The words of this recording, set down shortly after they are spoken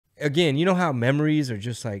again, you know how memories are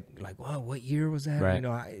just like well, what year was that? Right. You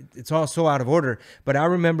know, it's all so out of order. But I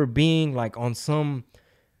remember being like on some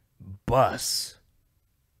bus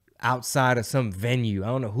outside of some venue. I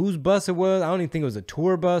don't know whose bus it was. I don't even think it was a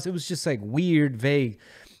tour bus. It was just like weird, vague.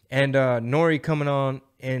 And N.O.R.E coming on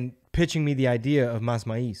and pitching me the idea of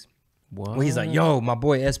Maiz. What? Well, he's like, yo, my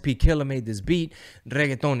boy SP Killer made this beat.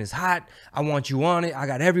 Reggaeton is hot. I want you on it. I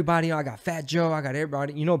got everybody on. I got Fat Joe. I got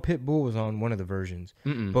everybody. You know, Pitbull was on one of the versions.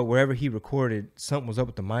 But wherever he recorded, something was up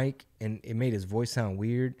with the mic, and it made his voice sound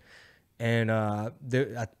weird. And I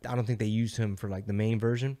don't think they used him for like the main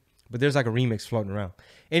version. But there's like a remix floating around.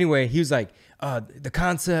 Anyway, he was like, the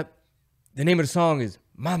concept, the name of the song is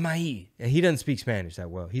Maiz. And he doesn't speak Spanish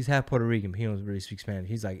that well. He's half Puerto Rican, but he doesn't really speak Spanish.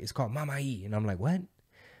 He's like, it's called Maiz. And I'm like, what?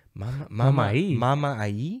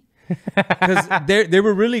 Maiz? Because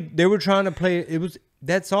they were trying to play, it was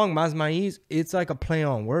that song Maiz, it's like a play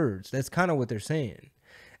on words. That's kind of what they're saying.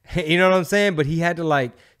 You know what I'm saying? But he had to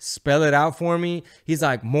like spell it out for me. He's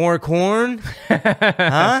like, more corn?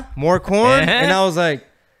 Huh? More corn? And I was like,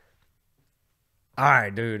 all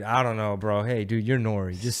right, dude, I don't know, bro. Hey, dude, you're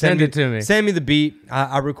N.O.R.E. Just send it to me. Send me the beat.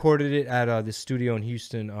 I recorded it at this studio in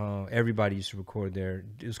Houston. Everybody used to record there.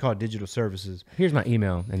 It was called Digital Services. Here's my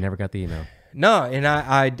email. I never got the email. No, and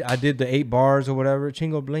I did the 8 bars or whatever.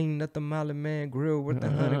 Chingo Bling, not the Molly Man, grill with the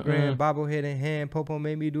 100 grand, bobblehead in hand, Popo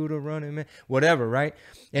made me do the running man, whatever, right?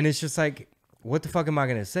 And it's just like, what the fuck am I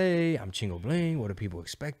gonna say? I'm Chingo Bling. What are people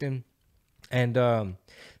expecting? And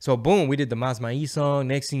so boom, we did the Maiz song.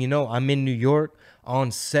 Next thing you know, I'm in New York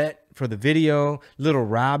on set for the video. Little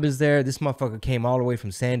Rob is there. This motherfucker came all the way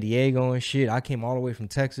from San Diego and shit. I came all the way from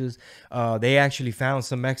Texas. They actually found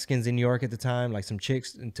some Mexicans in New York at the time, like some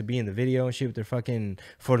chicks to be in the video and shit with their fucking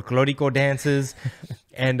folklorico dances.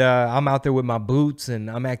 And I'm out there with my boots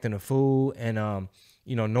and I'm acting a fool. And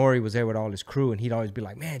you know, N.O.R.E was there with all his crew, and he'd always be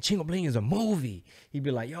like, man, Chingo Bling is a movie. He'd be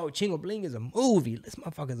like, yo, Chingo Bling is a movie. This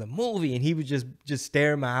motherfucker's a movie. And he would just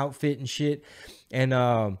stare at my outfit and shit. And,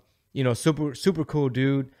 you know, super cool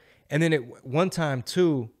dude. And then at one time,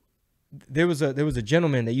 too, there was a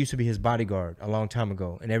gentleman that used to be his bodyguard a long time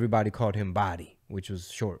ago, and everybody called him Body, which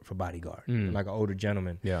was short for bodyguard, like an older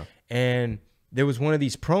gentleman. Yeah. And there was one of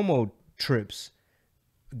these promo trips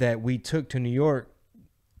that we took to New York,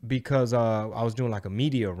 because I was doing like a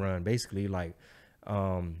media run, basically, like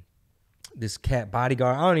this cat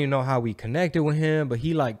bodyguard. I don't even know how we connected with him, but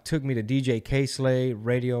he like took me to DJ K-Slay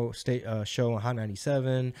radio show on Hot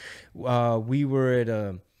 97. We were at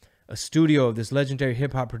a studio of this legendary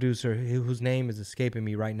hip hop producer whose name is escaping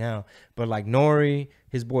me right now, but like N.O.R.E,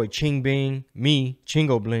 his boy Ching Bing, me,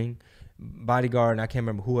 Chingo Bling, bodyguard, and I can't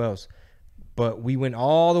remember who else. But we went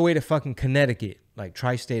all the way to fucking Connecticut, like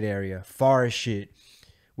tri-state area, far as shit.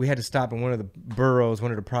 We had to stop in one of the boroughs, one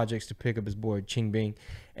of the projects, to pick up his boy Ching Bing,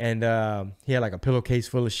 and he had like a pillowcase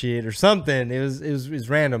full of shit or something. It was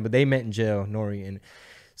random, but they met in jail, N.O.R.E. And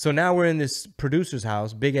so now we're in this producer's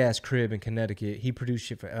house, big ass crib in Connecticut. He produced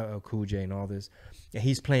shit for LL Cool J and all this, and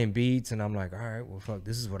he's playing beats, and I'm like, all right, well fuck,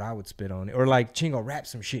 this is what I would spit on it, or like Chingo rap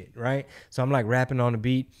some shit, right? So I'm like rapping on the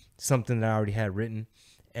beat, something that I already had written,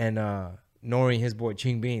 and N.O.R.E and his boy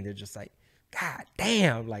Ching Bing, they're just like, God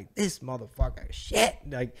damn, like this motherfucker shit.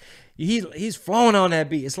 Like he's flowing on that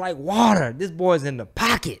beat. It's like water. This boy's in the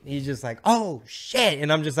pocket. He's just like, oh shit.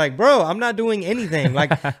 And I'm just like, bro, I'm not doing anything.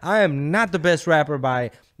 Like I am not the best rapper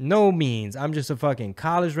by no means. I'm just a fucking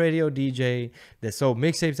college radio DJ that sold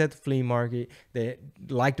mixtapes at the flea market, that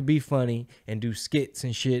like to be funny and do skits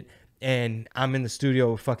and shit. And I'm in the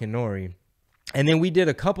studio with fucking N.O.R.E. And then we did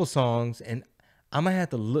a couple songs, and I'm gonna have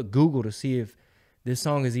to Google to see if this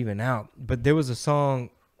song is even out. But there was a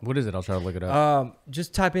song. What is it? I'll try to look it up.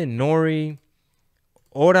 Just type in N.O.R.E,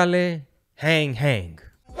 Orale, Hang.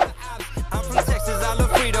 I'm from Texas, I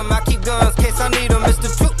love freedom. I keep guns, case I need them.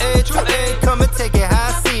 Mr. True Ed, come and take it how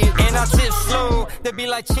I see it. And I tip slow. They be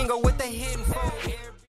like Chingo with the hidden phone.